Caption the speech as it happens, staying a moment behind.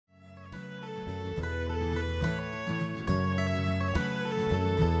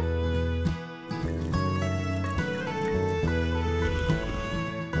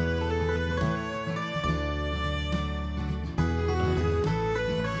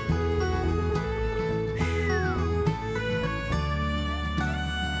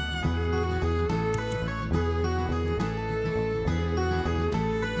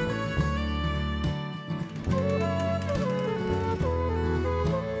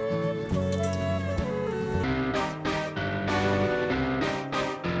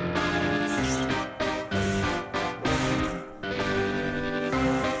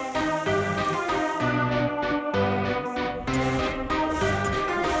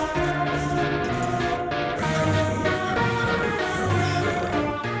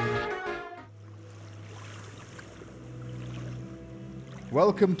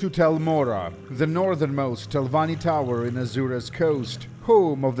Welcome to Tel Mora, the northernmost Telvanni tower in Azura's coast,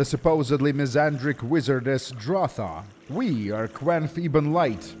 home of the supposedly misandric wizardess Dratha. We are Qenf Ibn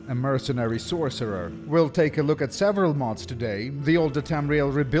Light, a mercenary sorcerer. We'll take a look at several mods today, the old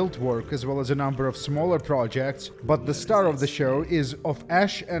Tamriel rebuilt work as well as a number of smaller projects, but the star of the show is Of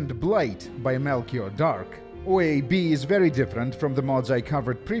Ash and Blight by Melchior Dark. OAB is very different from the mods I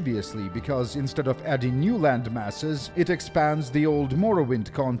covered previously because instead of adding new land masses, it expands the old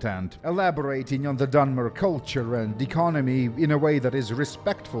Morrowind content, elaborating on the Dunmer culture and economy in a way that is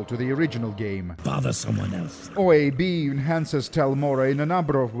respectful to the original game. Bother someone else. OAB enhances Tel Mora in a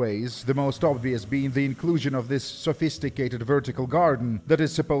number of ways, the most obvious being the inclusion of this sophisticated vertical garden that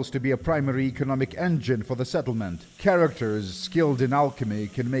is supposed to be a primary economic engine for the settlement. Characters skilled in alchemy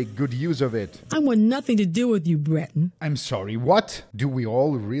can make good use of it. I want nothing to do with you, Breton. I'm sorry, what? Do we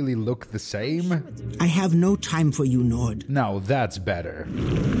all really look the same? I have no time for you, Nord. Now that's better.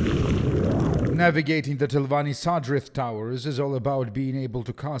 Navigating the Telvanni Sadrith towers is all about being able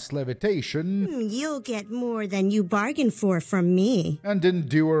to cast levitation. You'll get more than you bargained for from me. And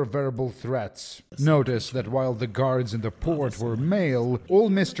endure verbal threats. Notice that while the guards in the port were male, all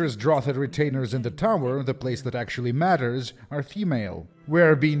Mistress Dratha retainers in the tower, the place that actually matters, are female.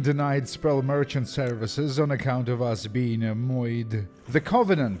 We're being denied spell merchant services on account of us being a moid. The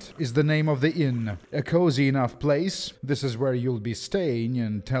Covenant is the name of the inn. A cozy enough place. This is where you'll be staying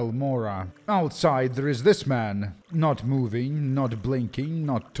in Tel Mora. Outside there is this man. Not moving, not blinking,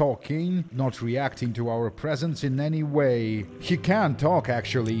 not talking, not reacting to our presence in any way. He can talk,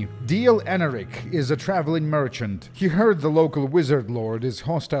 actually. D.L. Eneric is a traveling merchant. He heard the local wizard lord is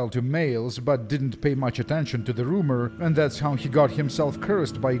hostile to males, but didn't pay much attention to the rumor, and that's how he got himself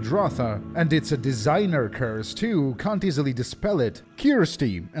cursed by Dratha. And it's a designer curse, too. Can't easily dispel it.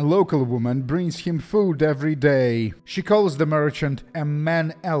 Kirsty, a local woman, brings him food every day. She calls the merchant a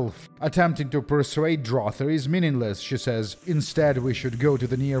man-elf. Attempting to persuade Dratha is meaningless, she says. Instead, we should go to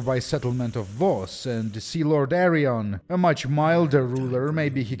the nearby settlement of Voss and see Lord Arion. A much milder ruler,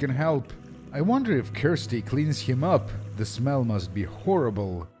 maybe he can help. I wonder if Kirsty cleans him up. The smell must be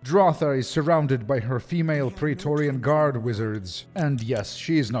horrible. Dratha is surrounded by her female Praetorian Guard wizards. And yes,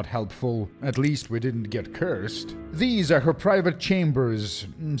 she is not helpful. At least we didn't get cursed. These are her private chambers.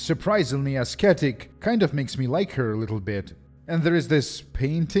 Surprisingly ascetic. Kind of makes me like her a little bit. And there is this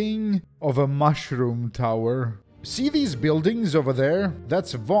painting of a mushroom tower. See these buildings over there?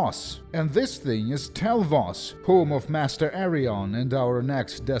 That's Voss. And this thing is Tel Voss, home of Master Arion and our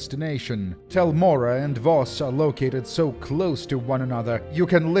next destination. Tel Mora and Voss are located so close to one another, you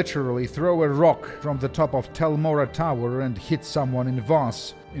can literally throw a rock from the top of Tel Mora Tower and hit someone in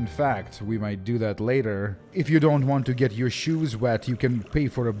Voss. In fact, we might do that later. If you don't want to get your shoes wet, you can pay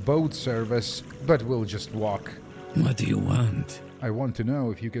for a boat service, but we'll just walk. What do you want? I want to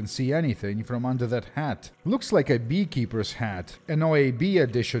know if you can see anything from under that hat. Looks like a beekeeper's hat. An OAB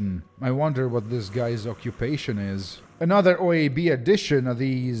edition. I wonder what this guy's occupation is. Another OAB edition are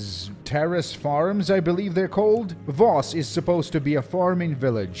these terrace farms, I believe they're called. Voss is supposed to be a farming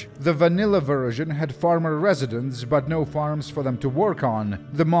village. The vanilla version had farmer residents, but no farms for them to work on.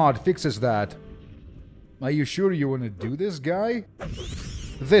 The mod fixes that. Are you sure you want to do this, guy?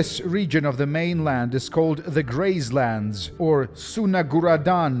 This region of the mainland is called the Grazelands, or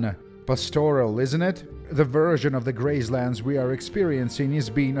Sunaguradan. Pastoral, isn't it? The version of the Grazelands we are experiencing is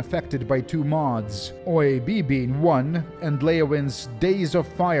being affected by two mods, OAB being one, and Leowin's Days of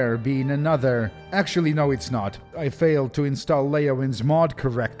Fire being another. Actually, no, it's not. I failed to install Leowin's mod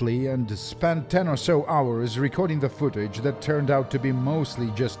correctly and spent 10 or so hours recording the footage that turned out to be mostly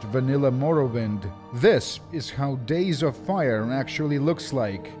just vanilla Morrowind. This is how Days of Fire actually looks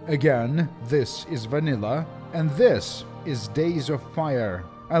like. Again, this is vanilla, and this is Days of Fire.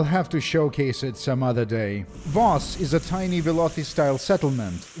 I'll have to showcase it some other day. Voss is a tiny Velothi-style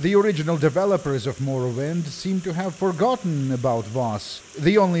settlement. The original developers of Morrowind seem to have forgotten about Voss.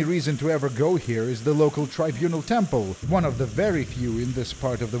 The only reason to ever go here is the local tribunal temple, one of the very few in this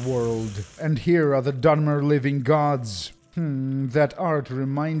part of the world. And here are the Dunmer living gods. That art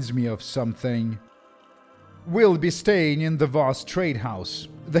reminds me of something. We'll be staying in the Voss trade house.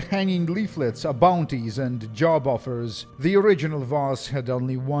 The hanging leaflets are bounties and job offers. The original Voss had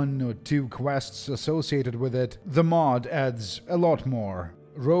only 1 or 2 quests associated with it. The mod adds a lot more.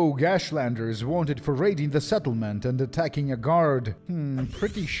 Rogue Ashlanders wanted for raiding the settlement and attacking a guard.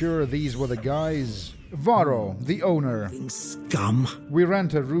 Pretty sure these were the guys. Varro, the owner. Scum. We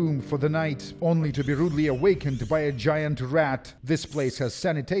rent a room for the night, only to be rudely awakened by a giant rat. This place has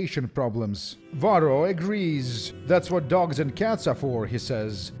sanitation problems. Varro agrees. That's what dogs and cats are for, he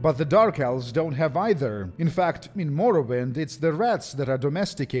says. But the Dark Elves don't have either. In fact, in Morrowind, it's the rats that are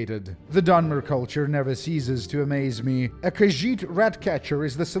domesticated. The Dunmer culture never ceases to amaze me. A Khajiit rat catcher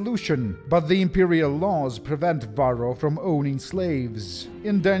is the solution, but the Imperial laws prevent Varro from owning slaves.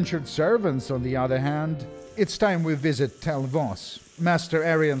 Indentured servants, on the other hand. It's time we visit Tel Vos. Master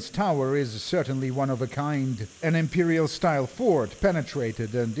Arian's tower is certainly one of a kind. An Imperial-style fort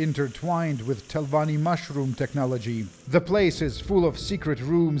penetrated and intertwined with Telvanni mushroom technology. The place is full of secret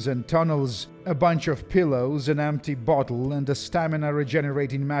rooms and tunnels, a bunch of pillows, an empty bottle, and a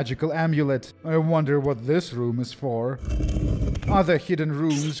stamina-regenerating magical amulet. I wonder what this room is for. Other hidden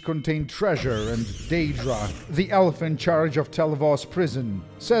rooms contain treasure and Daedra, the elf in charge of Tel Vos prison.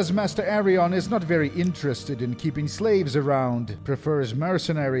 Says Master Arian is not very interested in keeping slaves around, prefers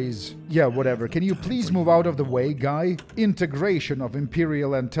mercenaries. Yeah, whatever, can you please move out of the way, guy? Integration of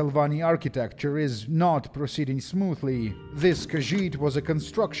Imperial and Telvanni architecture is not proceeding smoothly. This Khajiit was a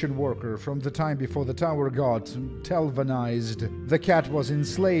construction worker from the time before the tower got Telvanized. The cat was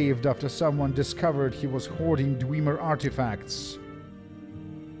enslaved after someone discovered he was hoarding Dwemer artifacts.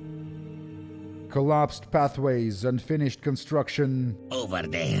 Collapsed pathways, unfinished construction. Over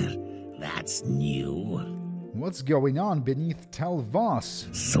there. That's new. What's going on beneath Tel Vos?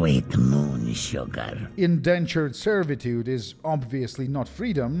 Sweet moon sugar. Indentured servitude is obviously not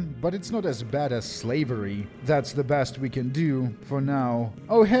freedom, but it's not as bad as slavery. That's the best we can do for now.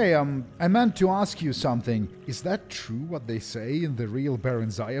 Oh hey, I meant to ask you something. Is that true what they say in the real Baron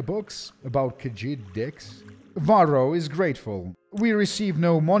Zaya books about Khajiit dicks? Varro is grateful. We receive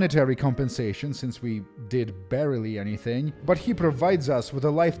no monetary compensation since we did barely anything, but he provides us with a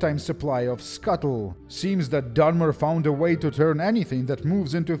lifetime supply of scuttle. Seems that Dunmer found a way to turn anything that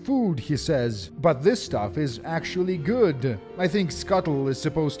moves into food, he says. But this stuff is actually good. I think scuttle is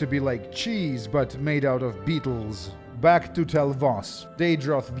supposed to be like cheese, but made out of beetles. Back to Tel Vos.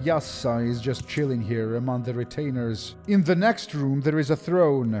 Daedroth Vyassa is just chilling here among the retainers. In the next room there is a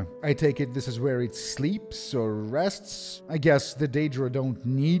throne. I take it this is where it sleeps or rests? I guess the Daedra don't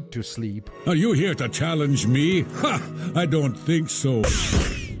need to sleep. Are you here to challenge me? Ha! I don't think so.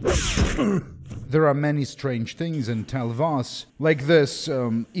 There are many strange things in Tel Vos, like this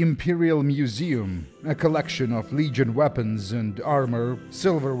Imperial Museum, a collection of Legion weapons and armor,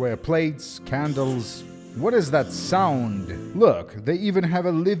 silverware plates, candles. What is that sound? Look, they even have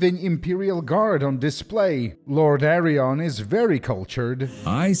a living Imperial Guard on display. Lord Arian is very cultured.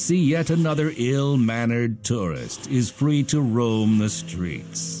 I see yet another ill-mannered tourist is free to roam the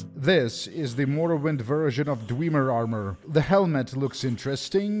streets. This is the Morrowind version of Dwemer armor. The helmet looks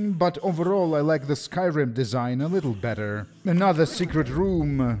interesting, but overall I like the Skyrim design a little better. Another secret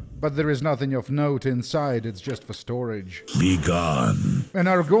room, but there is nothing of note inside, it's just for storage. Be gone. An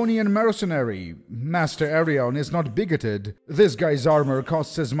Argonian mercenary. Master Arian is not bigoted. This guy's armor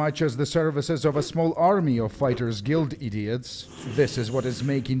costs as much as the services of a small army of Fighters Guild idiots. This is what is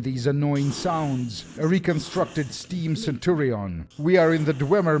making these annoying sounds. A reconstructed steam centurion. We are in the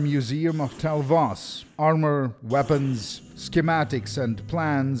Dwemer Museum of Tel Vos. Armor, weapons, schematics and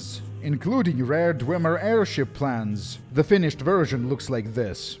plans, including rare Dwemer airship plans. The finished version looks like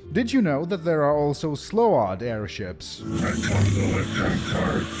this. Did you know that there are also Sload airships?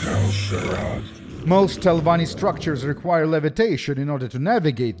 Most Telvanni structures require levitation in order to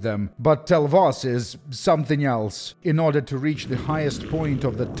navigate them, but Tel Vos is something else. In order to reach the highest point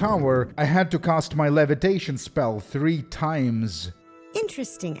of the tower, I had to cast my levitation spell 3 times.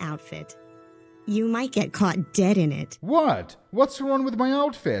 Interesting outfit. You might get caught dead in it. What? What's wrong with my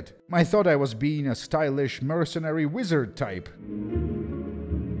outfit? I thought I was being a stylish mercenary wizard type.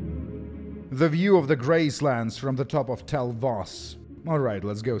 The view of the Gracelands from the top of Tel Vos. Alright,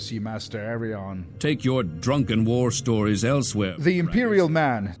 let's go see Master Arian. Take your drunken war stories elsewhere. The Imperial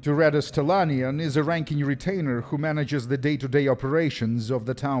man, Turedus Telanian, is a ranking retainer who manages the day-to-day operations of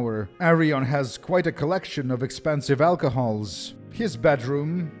the tower. Arian has quite a collection of expensive alcohols. His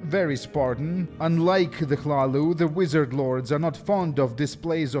bedroom, very Spartan. Unlike the Hlalu, the wizard lords are not fond of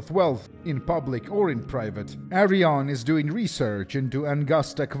displays of wealth, in public or in private. Arian is doing research into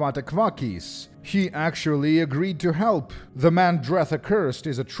Angusta Quatakvakis. He actually agreed to help. The man Dretha Cursed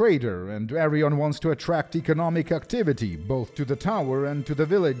is a trader, and Arian wants to attract economic activity, both to the tower and to the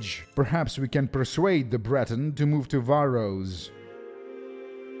village. Perhaps we can persuade the Breton to move to Varros.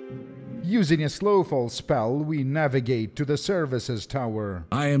 Using a slowfall spell, we navigate to the services tower.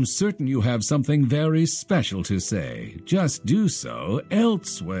 I am certain you have something very special to say. Just do so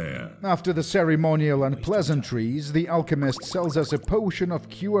elsewhere. After the ceremonial and pleasantries, the alchemist sells us a potion of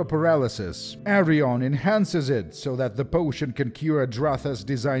cure paralysis. Arion enhances it so that the potion can cure Dratha's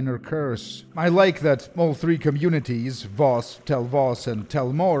designer curse. I like that all three communities, Voss, Tel Voss, and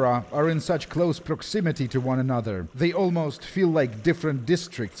Tel Mora, are in such close proximity to one another. They almost feel like different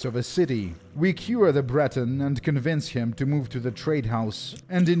districts of a city. We cure the Breton and convince him to move to the trade house.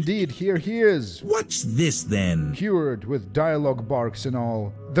 And indeed, here he is. What's this then? Cured with dialogue barks and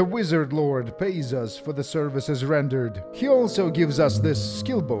all. The Wizard Lord pays us for the services rendered. He also gives us this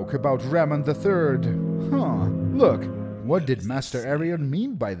skill book about Ramon III. Huh, look. What did Master Arion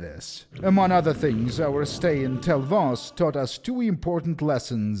mean by this? Among other things, our stay in Tel Voss taught us two important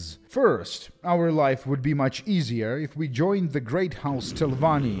lessons. First, our life would be much easier if we joined the great house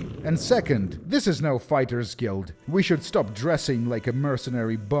Telvanni. And second, this is no fighter's guild. We should stop dressing like a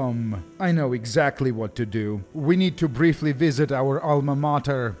mercenary bum. I know exactly what to do. We need to briefly visit our alma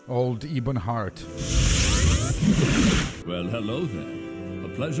mater, Old Ebonheart. Well, hello there.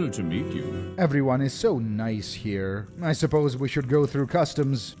 A pleasure to meet you. Everyone is so nice here. I suppose we should go through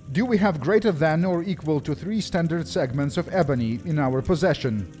customs. Do we have greater than or equal to 3 standard segments of ebony in our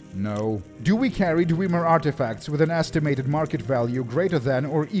possession? No. Do we carry Dwemer artifacts with an estimated market value greater than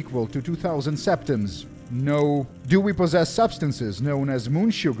or equal to 2,000 septims? No. Do we possess substances known as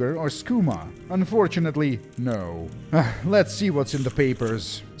moon sugar or skooma? Unfortunately, no. Let's see what's in the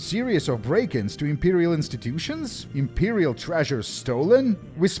papers. Series of break-ins to Imperial institutions? Imperial treasures stolen?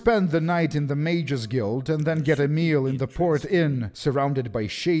 We spend the night in the Mages Guild and then get a meal in the Port Inn, surrounded by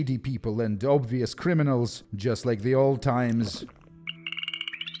shady people and obvious criminals, just like the old times.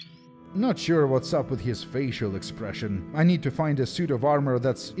 Not sure what's up with his facial expression. I need to find a suit of armor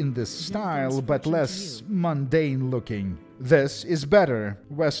that's in this style, but less mundane looking. This is better.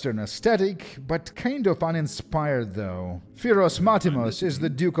 Western aesthetic, but kind of uninspired though. Firos Matimos is the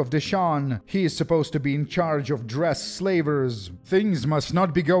Duke of Deshan. He is supposed to be in charge of dress slavers. Things must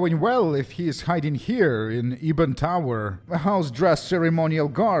not be going well if he is hiding here in Ebon Tower. How's dress ceremonial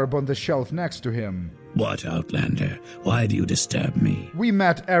garb on the shelf next to him? What, Outlander? Why do you disturb me? We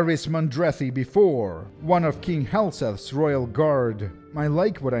met Eris Mondrethi before, one of King Helseth's royal guard. I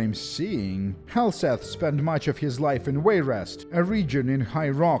like what I'm seeing. Helseth spent much of his life in Wayrest, a region in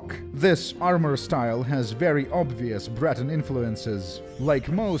High Rock. This armor style has very obvious Breton influences.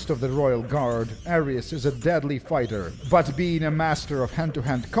 Like most of the royal guard, Eris is a deadly fighter, but being a master of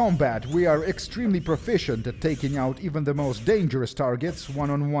hand-to-hand combat, we are extremely proficient at taking out even the most dangerous targets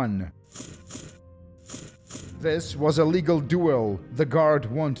one-on-one. This was a legal duel. The guard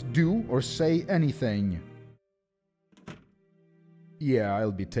won't do or say anything. Yeah,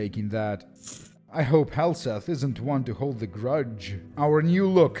 I'll be taking that. I hope Helseth isn't one to hold the grudge. Our new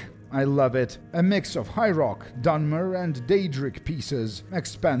look. I love it. A mix of High Rock, Dunmer, and Daedric pieces.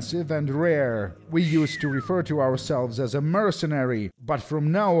 Expensive and rare. We used to refer to ourselves as a mercenary, but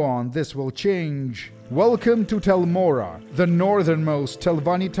from now on this will change. Welcome to Tel Mora, the northernmost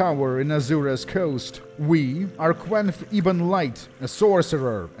Telvanni tower in Azura's coast. We are Quenf Ibn Light, a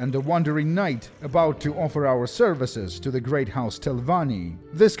sorcerer and a wandering knight about to offer our services to the great house Telvanni.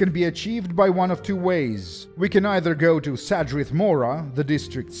 This can be achieved by one of two ways. We can either go to Sadrith Mora, the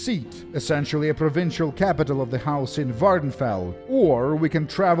district seat, essentially a provincial capital of the house in Vardenfell, or we can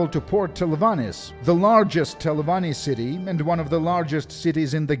travel to Port Telvannis, the largest Telvanni city and one of the largest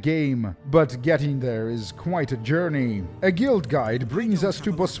cities in the game. But getting there is quite a journey. A guild guide brings us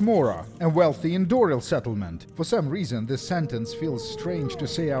to Bosmora, a wealthy Indoril settlement. For some reason, this sentence feels strange to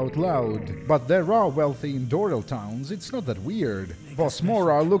say out loud, but there are wealthy Indoril towns, it's not that weird.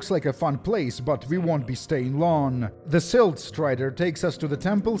 Bosmora looks like a fun place, but we won't be staying long. The Silt Strider takes us to the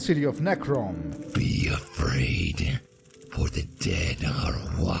temple city of Necrom. Be afraid, for the dead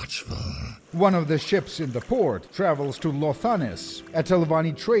are watchful. One of the ships in the port travels to Lothanis, a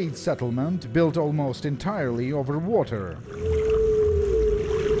Telvanni trade settlement built almost entirely over water.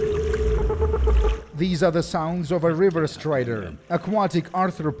 These are the sounds of a river strider, aquatic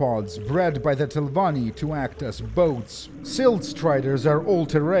arthropods bred by the Telvanni to act as boats. Silt striders are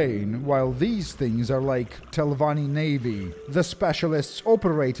all-terrain, while these things are like Telvanni navy. The specialists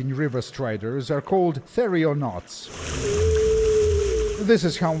operating river striders are called therionauts. This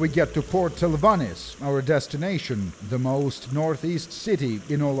is how we get to Port Telvannis, our destination, the most northeast city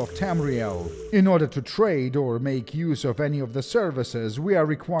in all of Tamriel. In order to trade or make use of any of the services, we are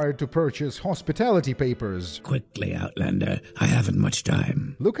required to purchase hospitality papers. Quickly, Outlander. I haven't much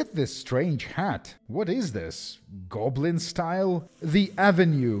time. Look at this strange hat. What is this? Goblin style? The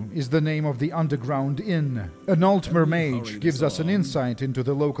Avenue is the name of the underground inn. An Altmer mage gives us an insight into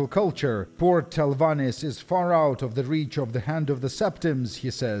the local culture. Port Telvannis is far out of the reach of the Hand of the Septims,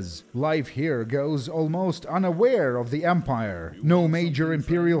 he says. Life here goes almost unaware of the Empire. No major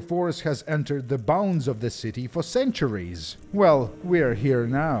Imperial force has entered the bounds of the city for centuries. Well, we're here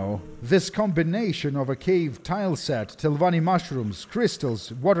now. This combination of a cave tile set, Telvanni mushrooms,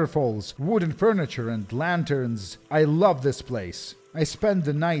 crystals, waterfalls, wooden furniture and lanterns. I love this place. I spend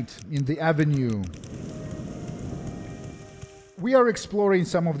the night in the Avenue. We are exploring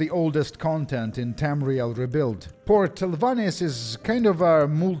some of the oldest content in Tamriel Rebuilt. Port Telvannis is kind of a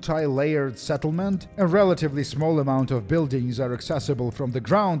multi-layered settlement. A relatively small amount of buildings are accessible from the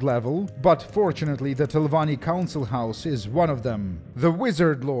ground level, but fortunately the Telvanni Council House is one of them. The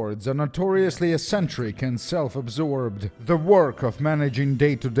Wizard Lords are notoriously eccentric and self-absorbed. The work of managing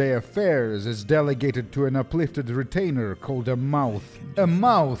day-to-day affairs is delegated to an uplifted retainer called a Mouth. A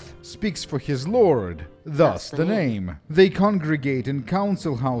Mouth speaks for his lord. Thus the name. They congregate in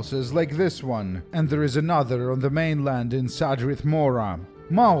council houses like this one, and there is another on the mainland in Sadrith Mora.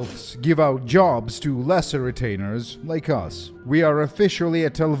 Mouths give out jobs to lesser retainers like us. We are officially a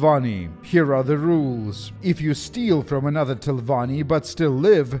Telvanni. Here are the rules. If you steal from another Telvanni but still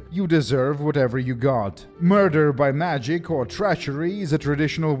live, you deserve whatever you got. Murder by magic or treachery is a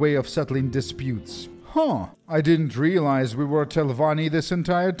traditional way of settling disputes. Huh, I didn't realize we were Telvanni this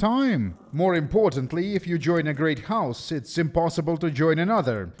entire time. More importantly, if you join a great house, it's impossible to join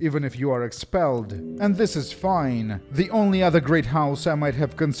another, even if you are expelled. And this is fine. The only other great house I might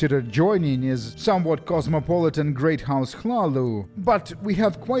have considered joining is somewhat cosmopolitan Great House Hlalu. But we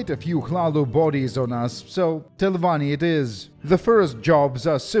have quite a few Hlalu bodies on us, so Telvanni it is. The first jobs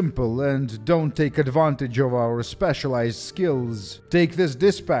are simple and don't take advantage of our specialized skills. Take this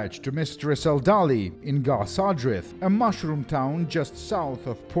dispatch to Mistress Eldali in Garsadrith, a mushroom town just south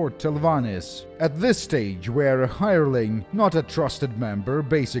of Port Telvannis. At this stage, we're a hireling, not a trusted member,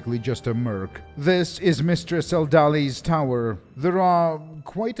 basically just a merc. This is Mistress Eldali's tower. There are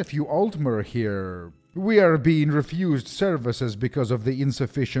quite a few Altmer here. We are being refused services because of the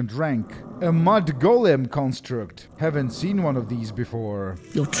insufficient rank. A mud golem construct. Haven't seen one of these before.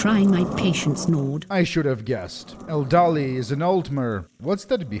 You're trying my patience, Nord. I should have guessed. Eldali is an Altmer. What's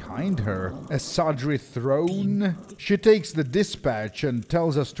that behind her? A Sadri throne? She takes the dispatch and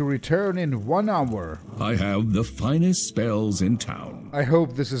tells us to return in 1 hour. I have the finest spells in town. I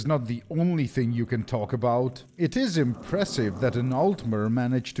hope this is not the only thing you can talk about. It is impressive that an Altmer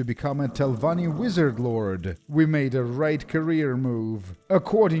managed to become a Telvanni wizard lord. We made a right career move.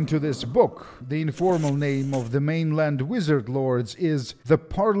 According to this book, the informal name of the mainland wizard lords is the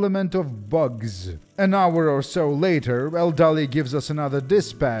Parliament of Bugs. An hour or so later, Eldali gives us another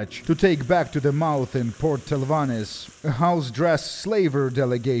dispatch to take back to the Mouth in Port Telvannis, a house-dressed slaver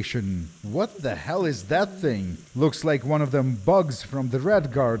delegation. What the hell is that thing? Looks like one of them bugs from the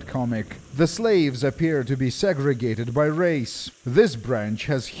Redguard comic. The slaves appear to be segregated by race. This branch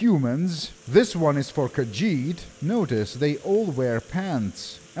has humans. This one is for Khajiit. Notice they all wear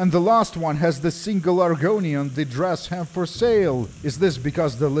pants. And the last one has the single Argonian the dress have for sale. Is this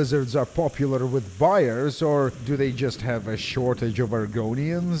because the lizards are popular with buyers, or do they just have a shortage of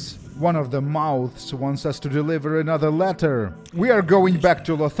Argonians? One of the Mouths wants us to deliver another letter. We are going back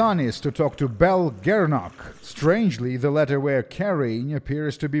to Lothanis to talk to Bel Gernok. Strangely, the letter we're carrying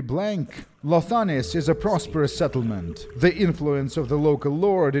appears to be blank. Lothanis is a prosperous settlement. The influence of the local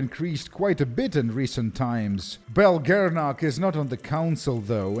lord increased quite a bit in recent times. Bel Gernok is not on the council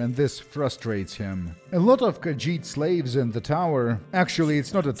though, and this frustrates him. A lot of Khajiit slaves in the tower. Actually,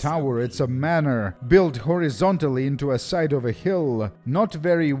 it's not a tower, it's a manor, built horizontally into a side of a hill. Not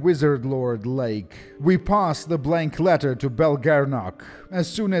very wizard lord-like. We pass the blank letter to Bel Gernok. As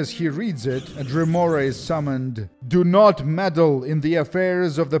soon as he reads it, a Dremora is summoned. Do not meddle in the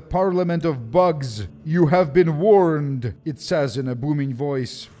affairs of the Parliament of Bugs. You have been warned, it says in a booming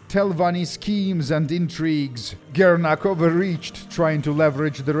voice. Telvanni schemes and intrigues. Gernok overreached, trying to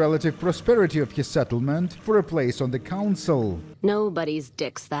leverage the relative prosperity of his settlement for a place on the council. Nobody's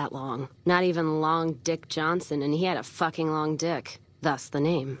dick's that long. Not even Long Dick Johnson, and he had a fucking long dick. Thus the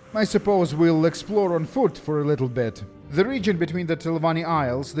name. I suppose we'll explore on foot for a little bit. The region between the Telvanni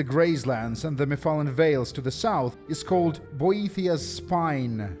Isles, the Grazelands, and the Mephalan Vales to the south is called Boethia's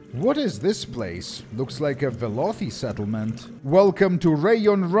Spine. What is this place? Looks like a Velothi settlement. Welcome to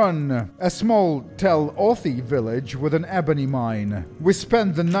Rayon Run, a small Tel Othi village with an ebony mine. We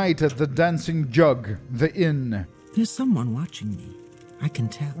spend the night at the Dancing Jug, the inn. There's someone watching me. I can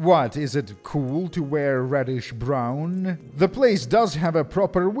tell. What, is it cool to wear reddish brown? The place does have a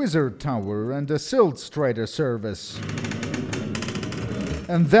proper wizard tower and a silt strider service.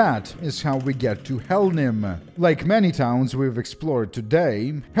 And that is how we get to Helnim. Like many towns we've explored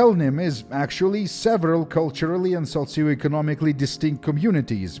today, Helnim is actually several culturally and socioeconomically distinct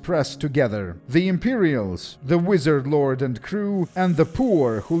communities pressed together. The Imperials, the Wizard Lord and crew, and the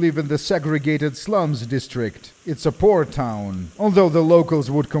poor who live in the segregated slums district. It's a poor town, although the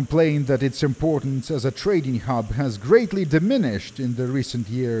locals would complain that its importance as a trading hub has greatly diminished in the recent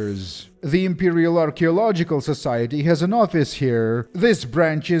years. The Imperial Archaeological Society has an office here. This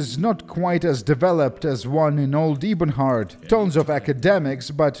branch is not quite as developed as one in Old Ebenhard. Tons of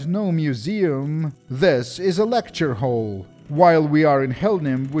academics, but no museum. This is a lecture hall. While we are in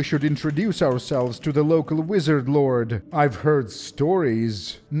Helnim, we should introduce ourselves to the local wizard lord. I've heard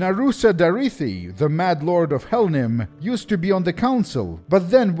stories. Narusa Darithi, the Mad Lord of Helnim, used to be on the council,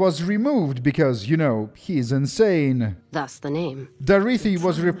 but then was removed because, you know, he's insane. Thus the name. Darithi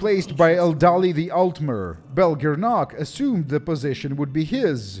was replaced by Eldali the Altmer. Belgernok assumed the position would be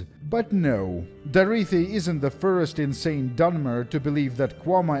his. But no, Darithi isn't the first insane Dunmer to believe that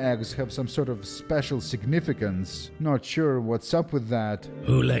Quama eggs have some sort of special significance. Not sure what's up with that.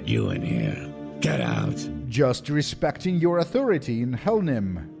 Who let you in here? Get out. Just respecting your authority in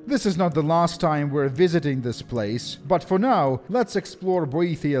Helnim. This is not the last time we're visiting this place, but for now, let's explore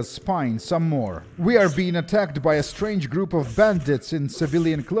Boethia's Spine some more. We are being attacked by a strange group of bandits in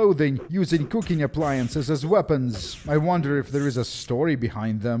civilian clothing using cooking appliances as weapons. I wonder if there is a story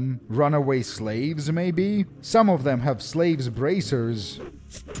behind them. Runaway slaves, maybe? Some of them have slaves' bracers.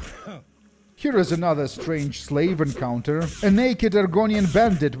 Here is another strange slave encounter. A naked Argonian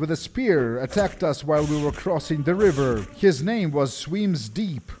bandit with a spear attacked us while we were crossing the river. His name was Swims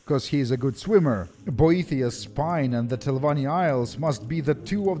Deep, because he is a good swimmer. Boethia's Spine and the Telvanni Isles must be the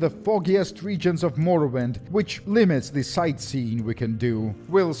two of the foggiest regions of Morrowind, which limits the sightseeing we can do.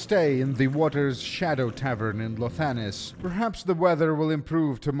 We'll stay in the Water's Shadow Tavern in Lothanis. Perhaps the weather will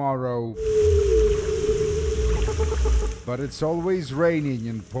improve tomorrow. But it's always raining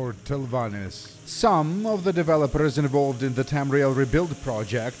in Port Telvannis. Some of the developers involved in the Tamriel Rebuild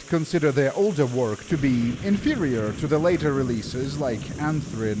project consider their older work to be inferior to the later releases like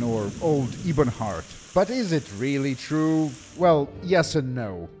Anthrin or Old Ebenhart. But is it really true? Well, yes and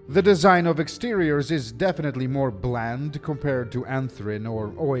no. The design of exteriors is definitely more bland compared to Anthrin or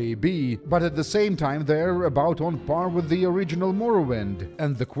OAB, but at the same time they're about on par with the original Morrowind.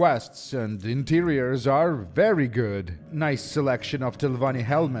 And the quests and interiors are very good. Nice selection of Telvanni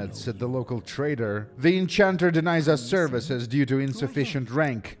helmets at the local trader. The enchanter denies us services due to insufficient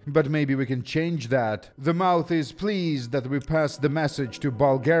rank, but maybe we can change that. The mouth is pleased that we passed the message to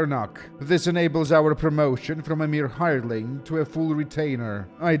Balgernok. This enables our promotion from a mere hireling to a full retainer.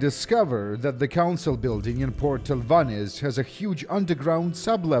 I discover that the council building in Port Telvannis has a huge underground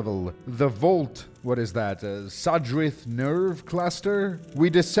sublevel. The Vault. What is that, a Sadrith nerve cluster? We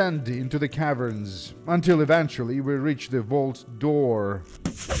descend into the caverns, until eventually we reach the vault door.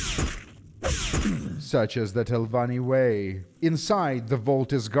 Such as the Telvanni Way. Inside, the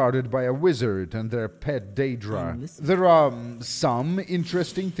vault is guarded by a wizard and their pet Daedra. There are some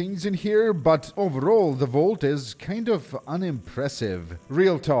interesting things in here, but overall the vault is kind of unimpressive.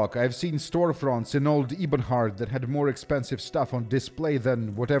 Real talk, I've seen storefronts in Old Ebenhard that had more expensive stuff on display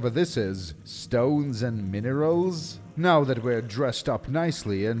than whatever this is. Stones and minerals? Now that we're dressed up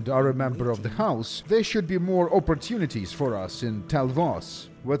nicely and are a member of the house, there should be more opportunities for us in Talvos.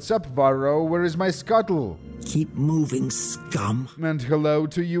 What's up, Varro? Where is my scuttle? Keep moving, scum. And hello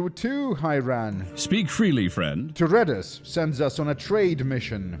to you too, Hyran. Speak freely, friend. Toredus sends us on a trade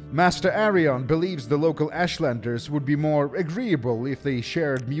mission. Master Arion believes the local Ashlanders would be more agreeable if they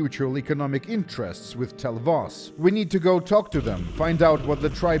shared mutual economic interests with Talvos. We need to go talk to them, find out what the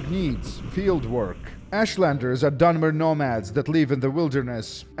tribe needs. Field work. Ashlanders are Dunmer nomads that live in the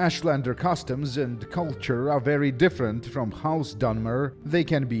wilderness. Ashlander customs and culture are very different from House Dunmer. They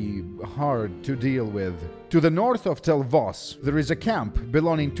can be hard to deal with. To the north of Telvos, there is a camp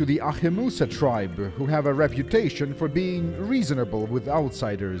belonging to the Achemusa tribe, who have a reputation for being reasonable with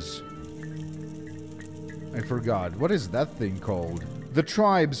outsiders. I forgot. What is that thing called? The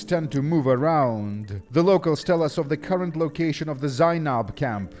tribes tend to move around. The locals tell us of the current location of the Zainab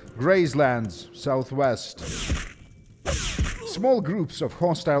camp. Grazelands, southwest. Small groups of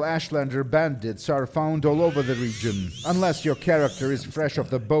hostile Ashlander bandits are found all over the region. Unless your character is fresh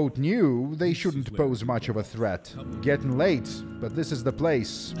off the boat new, they shouldn't pose much of a threat. Getting late, but this is the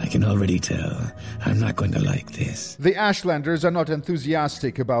place. I can already tell. I'm not going to like this. The Ashlanders are not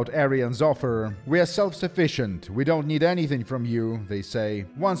enthusiastic about Arian's offer. We are self-sufficient. We don't need anything from you, they say.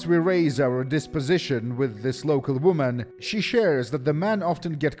 Once we raise our disposition with this local woman, she shares that the men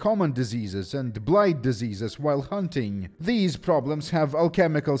often get common diseases and blight diseases while hunting. These problems have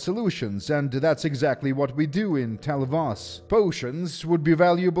alchemical solutions, and that's exactly what we do in Tel Vas. Potions would be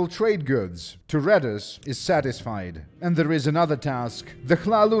valuable trade goods. Turedus is satisfied. And there is another task. The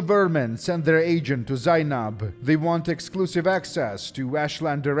Hlalu vermin send their agent to Zainab. They want exclusive access to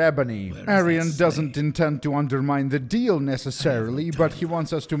Ashlander ebony. Arian doesn't intend to undermine the deal necessarily, but he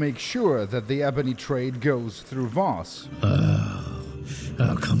wants us to make sure that the ebony trade goes through Voss.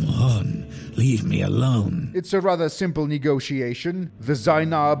 Oh, come on. Leave me alone. It's a rather simple negotiation. The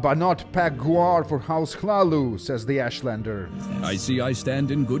Zainab are not Paguar for House Hlalu, says the Ashlander. I see I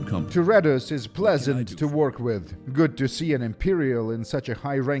stand in good company. Turedus is pleasant to work with. Good to see an Imperial in such a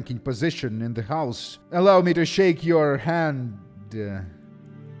high-ranking position in the house. Allow me to shake your hand.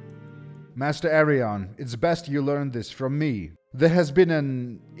 Master Arian, it's best you learn this from me. There has been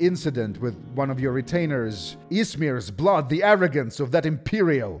an incident with one of your retainers. Ismir's blood, the arrogance of that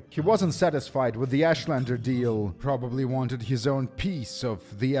Imperial. He wasn't satisfied with the Ashlander deal. Probably wanted his own piece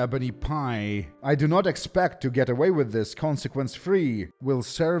of the ebony pie. I do not expect to get away with this consequence-free. We'll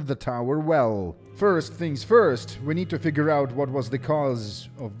serve the tower well. First things first, we need to figure out what was the cause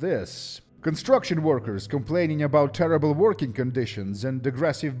of this. Construction workers complaining about terrible working conditions and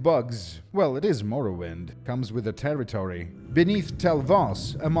aggressive bugs. Well, it is Morrowind. Comes with the territory. Beneath Tel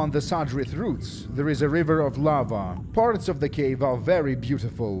Vas, among the Sadrith roots, there is a river of lava. Parts of the cave are very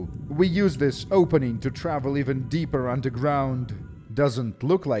beautiful. We use this opening to travel even deeper underground. Doesn't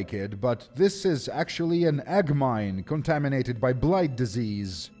look like it, but this is actually an egg mine contaminated by blight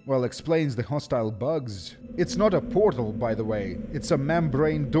disease. Well, explains the hostile bugs. It's not a portal, by the way. It's a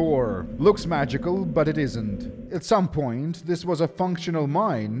membrane door. Looks magical, but it isn't. At some point, this was a functional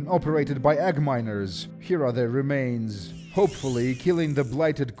mine operated by egg miners. Here are their remains. Hopefully, killing the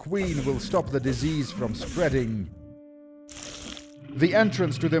blighted queen will stop the disease from spreading. The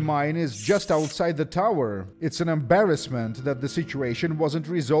entrance to the mine is just outside the tower. It's an embarrassment that the situation wasn't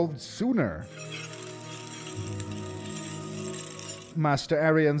resolved sooner. Master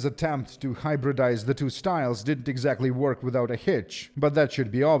Arian's attempt to hybridize the two styles didn't exactly work without a hitch, but that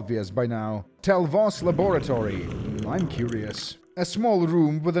should be obvious by now. Tel Vas Laboratory. I'm curious. A small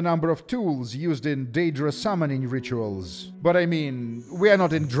room with a number of tools used in Daedra summoning rituals. But I mean, we are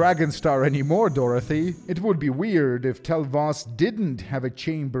not in Dragonstar anymore, Dorothy. It would be weird if Tel Vas didn't have a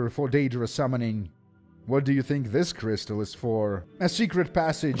chamber for Daedra summoning. What do you think this crystal is for? A secret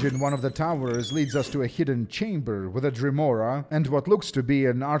passage in one of the towers leads us to a hidden chamber with a Dremora and what looks to be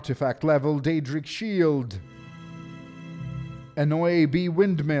an artifact-level Daedric shield. An OAB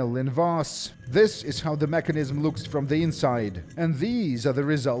windmill in Voss. This is how the mechanism looks from the inside, and these are the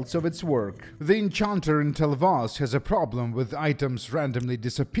results of its work. The enchanter in Tel Vas has a problem with items randomly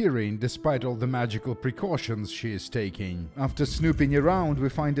disappearing despite all the magical precautions she is taking. After snooping around, we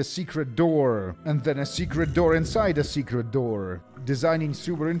find a secret door, and then a secret door inside a secret door. Designing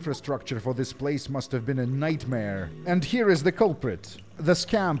sewer infrastructure for this place must have been a nightmare. And here is the culprit. The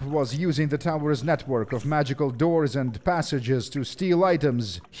scamp was using the tower's network of magical doors and passages to steal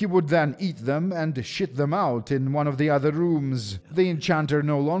items. He would then eat them and shit them out in one of the other rooms. The enchanter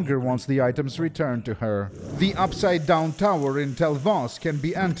no longer wants the items returned to her. The upside-down tower in Tel Vas can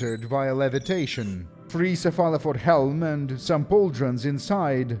be entered via levitation. Free Cephalopod helm and some pauldrons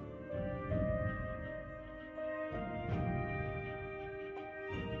inside.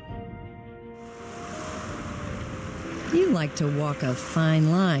 You like to walk a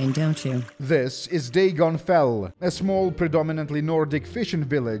fine line, don't you? This is Dagon Fell, a small, predominantly Nordic fishing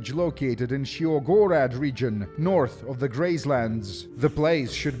village located in Shiogorad region, north of the Grazelands. The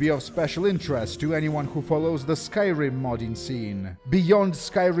place should be of special interest to anyone who follows the Skyrim modding scene. Beyond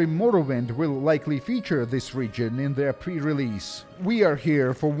Skyrim, Morrowind will likely feature this region in their pre-release. We are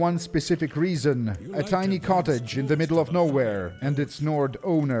here for one specific reason, a tiny cottage in the middle of nowhere, and its Nord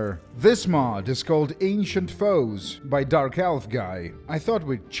owner. This mod is called Ancient Foes by Dark Elf Guy. I thought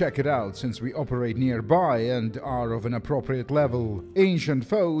we'd check it out since we operate nearby and are of an appropriate level. Ancient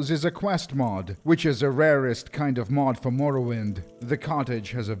Foes is a quest mod, which is a rarest kind of mod for Morrowind. The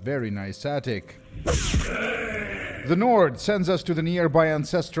cottage has a very nice attic. The Nord sends us to the nearby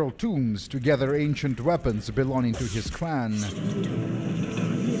ancestral tombs to gather ancient weapons belonging to his clan.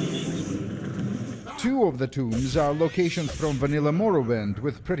 2 of the tombs are locations from vanilla Morrowind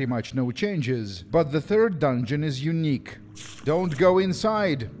with pretty much no changes, but the 3rd dungeon is unique. Don't go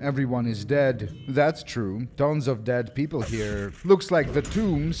inside, everyone is dead. That's true, tons of dead people here. Looks like the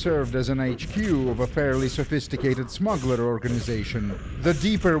tomb served as an HQ of a fairly sophisticated smuggler organization. The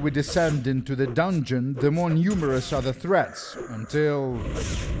deeper we descend into the dungeon, the more numerous are the threats, until...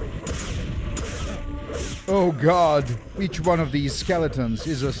 Oh god, each one of these skeletons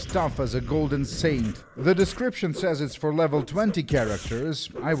is as tough as a golden saint. The description says it's for level 20 characters.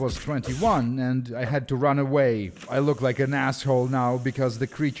 I was 21 and I had to run away. I look like an asshole now because the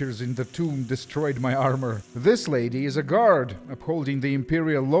creatures in the tomb destroyed my armor. This lady is a guard, upholding the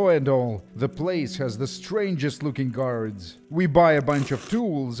imperial law and all. The place has the strangest looking guards. We buy a bunch of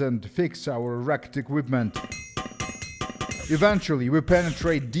tools and fix our wrecked equipment. Eventually, we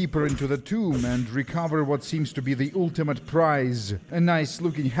penetrate deeper into the tomb and recover what seems to be the ultimate prize. A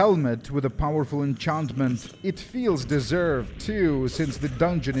nice-looking helmet with a powerful enchantment. It feels deserved, too, since the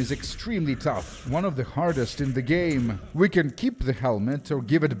dungeon is extremely tough, one of the hardest in the game. We can keep the helmet or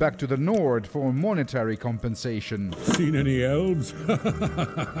give it back to the Nord for monetary compensation. Seen any elves?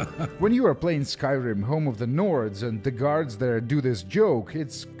 When you are playing Skyrim, home of the Nords, and the guards there do this joke,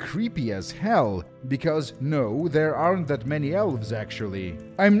 it's creepy as hell. Because, no, there aren't that many elves, actually.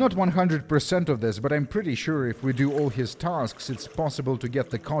 I'm not 100% of this, but I'm pretty sure if we do all his tasks, it's possible to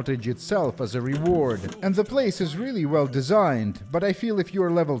get the cottage itself as a reward. And the place is really well designed, but I feel if you're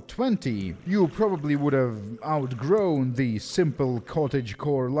level 20, you probably would have outgrown the simple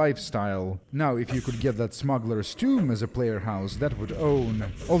cottagecore lifestyle. Now, if you could get that smuggler's tomb as a player house, that would own.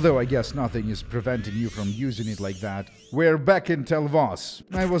 Although I guess nothing is preventing you from using it like that. We're back in Tel Voss.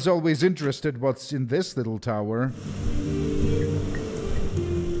 I was always interested what's in this little tower.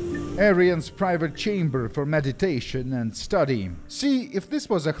 Arian's private chamber for meditation and study. See, if this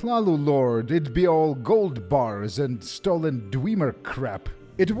was a Hlalu lord, it'd be all gold bars and stolen Dwemer crap.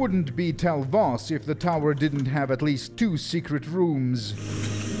 It wouldn't be Tel Voss if the tower didn't have at least 2 secret rooms.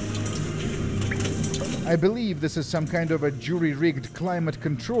 I believe this is some kind of a jury-rigged climate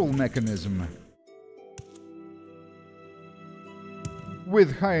control mechanism.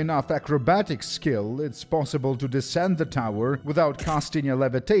 With high enough acrobatic skill, it's possible to descend the tower without casting a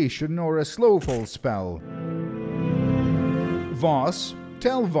levitation or a slowfall spell. Voss,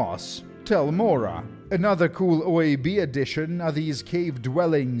 Tel Voss, Tel Mora. Another cool OAB addition are these cave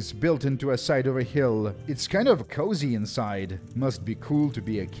dwellings built into a side of a hill. It's kind of cozy inside. Must be cool to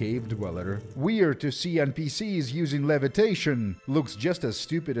be a cave dweller. Weird to see NPCs using levitation. Looks just as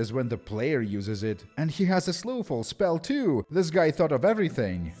stupid as when the player uses it. And he has a slowfall spell too. This guy thought of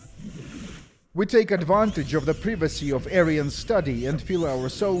everything. We take advantage of the privacy of Arian's study and fill our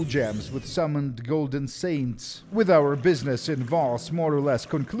soul gems with summoned golden saints. With our business in Voss more or less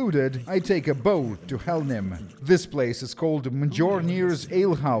concluded, I take a boat to Helnim. This place is called Mjolnir's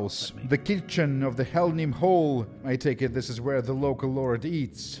Alehouse, the kitchen of the Helnim Hall. I take it this is where the local lord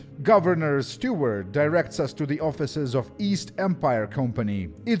eats. Governor's steward directs us to the offices of East Empire Company.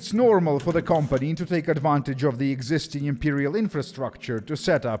 It's normal for the company to take advantage of the existing imperial infrastructure to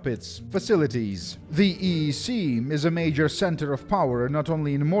set up its facilities. The EEC is a major center of power not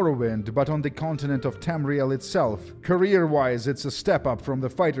only in Morrowind but on the continent of Tamriel itself. Career-wise, it's a step up from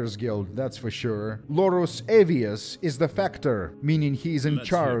the Fighters Guild, that's for sure. Lorus Avius is the Factor, meaning he's in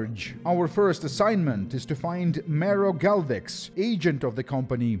charge. Our first assignment is to find Mero Galvix, agent of the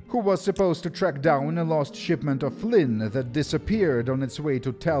company, who was supposed to track down a lost shipment of Flynn that disappeared on its way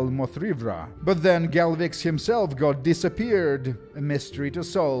to Tel Mothrivra. But then Galvix himself got disappeared. A mystery to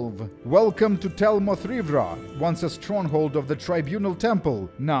solve. Welcome to Tel Mothrivra, once a stronghold of the Tribunal Temple,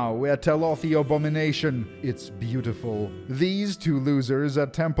 now a Telothi abomination. It's beautiful. These 2 losers are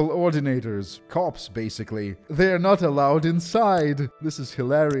temple ordinators. Cops, basically. They're not allowed inside. This is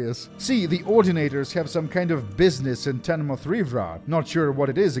hilarious. See, the ordinators have some kind of business in Tel Mothrivra. Not sure what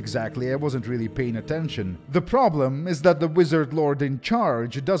it is exactly, I wasn't really paying attention. The problem is that the wizard lord in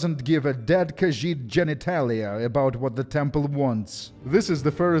charge doesn't give a dead Khajiit genitalia about what the temple wants. This is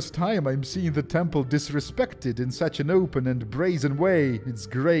the first time I'm seeing the temple disrespected in such an open and brazen way. It's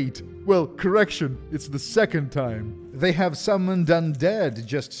great. Well, correction, it's the 2nd time. They have summoned undead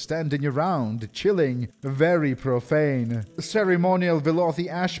just standing around, chilling. Very profane. Ceremonial Velothi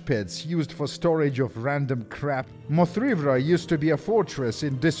ash pits used for storage of random crap. Mothrivra used to be a fortress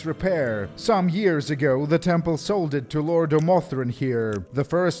in disrepair. Some years ago, the temple sold it to Lord Omothran here. The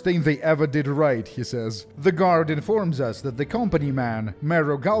first thing they ever did right, he says. The guard informs us that the company man,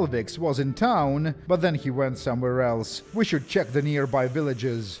 Mero Galvix, was in town, but then he went somewhere else. We should check the nearby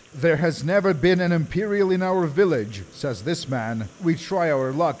villages. There has never been an Imperial in our village. village, says this man. We try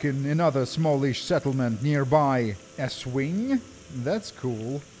our luck in another smallish settlement nearby. A swing? That's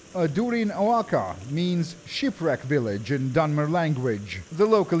cool. Durin Oaka means shipwreck village in Dunmer language. The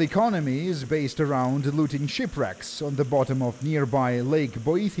local economy is based around looting shipwrecks on the bottom of nearby Lake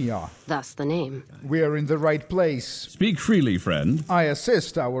Boethia. Thus the name. We're in the right place. Speak freely, friend. I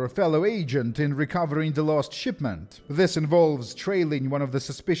assist our fellow agent in recovering the lost shipment. This involves trailing one of the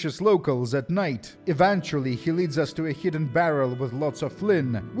suspicious locals at night. Eventually, he leads us to a hidden barrel with lots of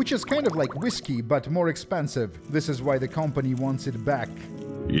flin, which is kind of like whiskey but more expensive. This is why the company wants it back.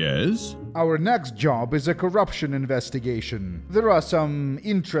 Yes? Our next job is a corruption investigation. There are some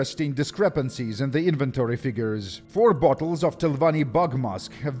interesting discrepancies in the inventory figures. 4 bottles of Telvanni bug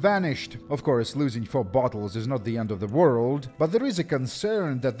musk have vanished. Of course, losing 4 bottles is not the end of the world, but there is a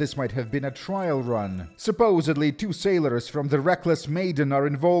concern that this might have been a trial run. Supposedly, 2 sailors from the Reckless Maiden are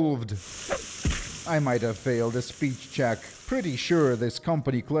involved. I might have failed a speech check. Pretty sure this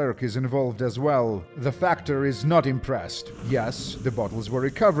company clerk is involved as well. The Factor is not impressed. Yes, the bottles were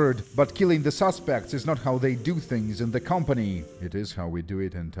recovered, but killing the suspects is not how they do things in the company. It is how we do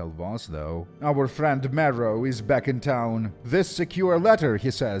it in Tel Vos, though. Our friend Marrow is back in town. This secure letter,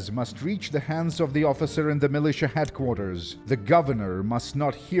 he says, must reach the hands of the officer in the militia headquarters. The governor must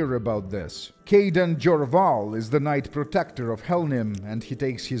not hear about this. Caden Jorval is the Knight Protector of Helnim, and he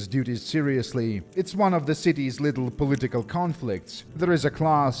takes his duties seriously. It's one of the city's little political conflicts. There is a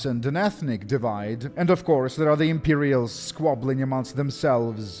class and an ethnic divide, and of course there are the Imperials squabbling amongst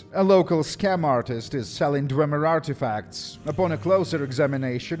themselves. A local scam artist is selling Dwemer artifacts. Upon a closer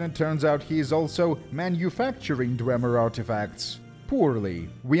examination, it turns out he is also manufacturing Dwemer artifacts. Poorly.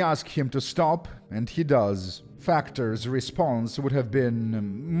 We ask him to stop, and he does. Factor's response would have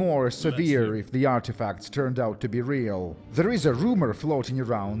been more severe if the artifacts turned out to be real. There is a rumor floating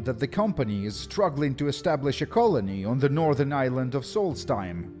around that the company is struggling to establish a colony on the northern island of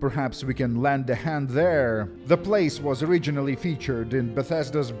Solstheim. Perhaps we can lend a hand there. The place was originally featured in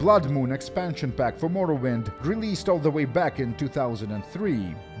Bethesda's Blood Moon expansion pack for Morrowind, released all the way back in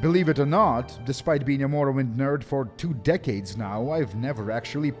 2003. Believe it or not, despite being a Morrowind nerd for 2 decades now, I've never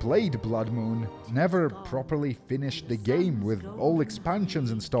actually played Blood Moon. Never properly finished the game with all expansions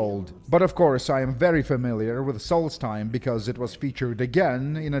installed. But of course I am very familiar with Solstheim because it was featured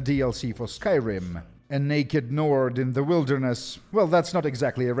again in a DLC for Skyrim. A naked Nord in the wilderness. Well, that's not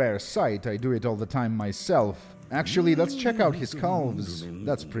exactly a rare sight, I do it all the time myself. Actually, let's check out his calves.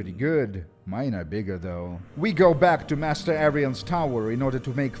 That's pretty good. Mine are bigger though. We go back to Master Arian's tower in order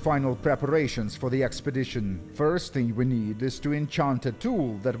to make final preparations for the expedition. First thing we need is to enchant a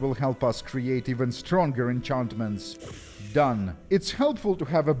tool that will help us create even stronger enchantments. Done. It's helpful to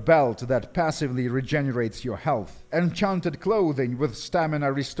have a belt that passively regenerates your health. Enchanted clothing with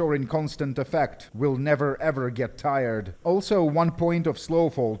stamina restoring constant effect will never ever get tired. Also 1 point of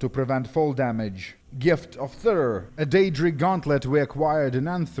slowfall to prevent fall damage. Gift of Thur, a Daedric gauntlet we acquired in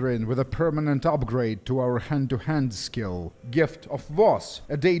Anthrin with a permanent upgrade to our hand-to-hand skill. Gift of Voss,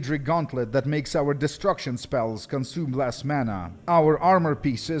 a Daedric gauntlet that makes our destruction spells consume less mana. Our armor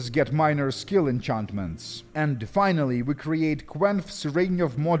pieces get minor skill enchantments. And finally, we create Quenf's Ring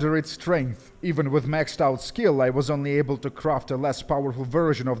of Moderate Strength. Even with maxed out skill, I was only able to craft a less powerful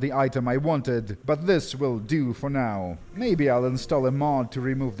version of the item I wanted, but this will do for now. Maybe I'll install a mod to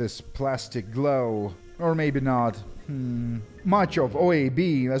remove this plastic glow. Or maybe not. Much of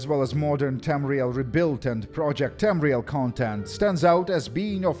OAB, as well as modern Tamriel Rebuilt and Project Tamriel content, stands out as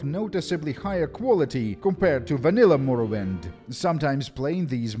being of noticeably higher quality compared to vanilla Morrowind. Sometimes playing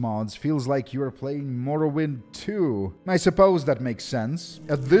these mods feels like you're playing Morrowind 2. I suppose that makes sense.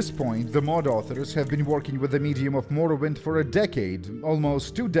 At this point, the mod authors have been working with the medium of Morrowind for a decade,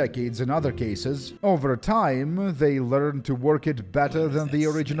 almost 2 decades in other cases. Over time, they learned to work it better than the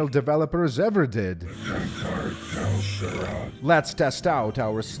original developers ever did. Let's test out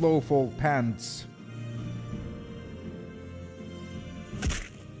our slowfall pants.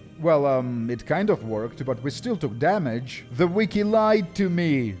 Well, it kind of worked, but we still took damage. The wiki lied to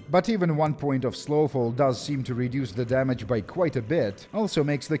me. But even 1 point of slowfall does seem to reduce the damage by quite a bit. Also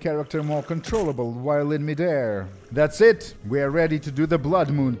makes the character more controllable while in midair. That's it. We are ready to do the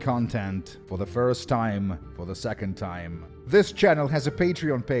Blood Moon content. For the first time. For the second time. This channel has a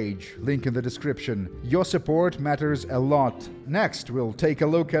Patreon page, link in the description. Your support matters a lot. Next, we'll take a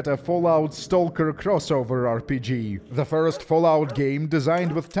look at a Fallout Stalker crossover RPG, the first Fallout game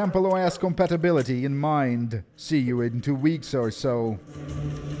designed with Temple OS compatibility in mind. See you in 2 weeks or so.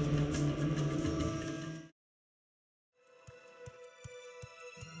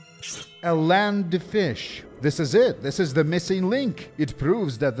 A land fish. This is it. This is the missing link. It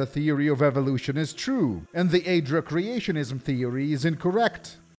proves that the theory of evolution is true, and the Adra creationism theory is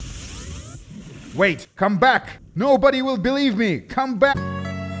incorrect. Wait, come back! Nobody will believe me! Come back!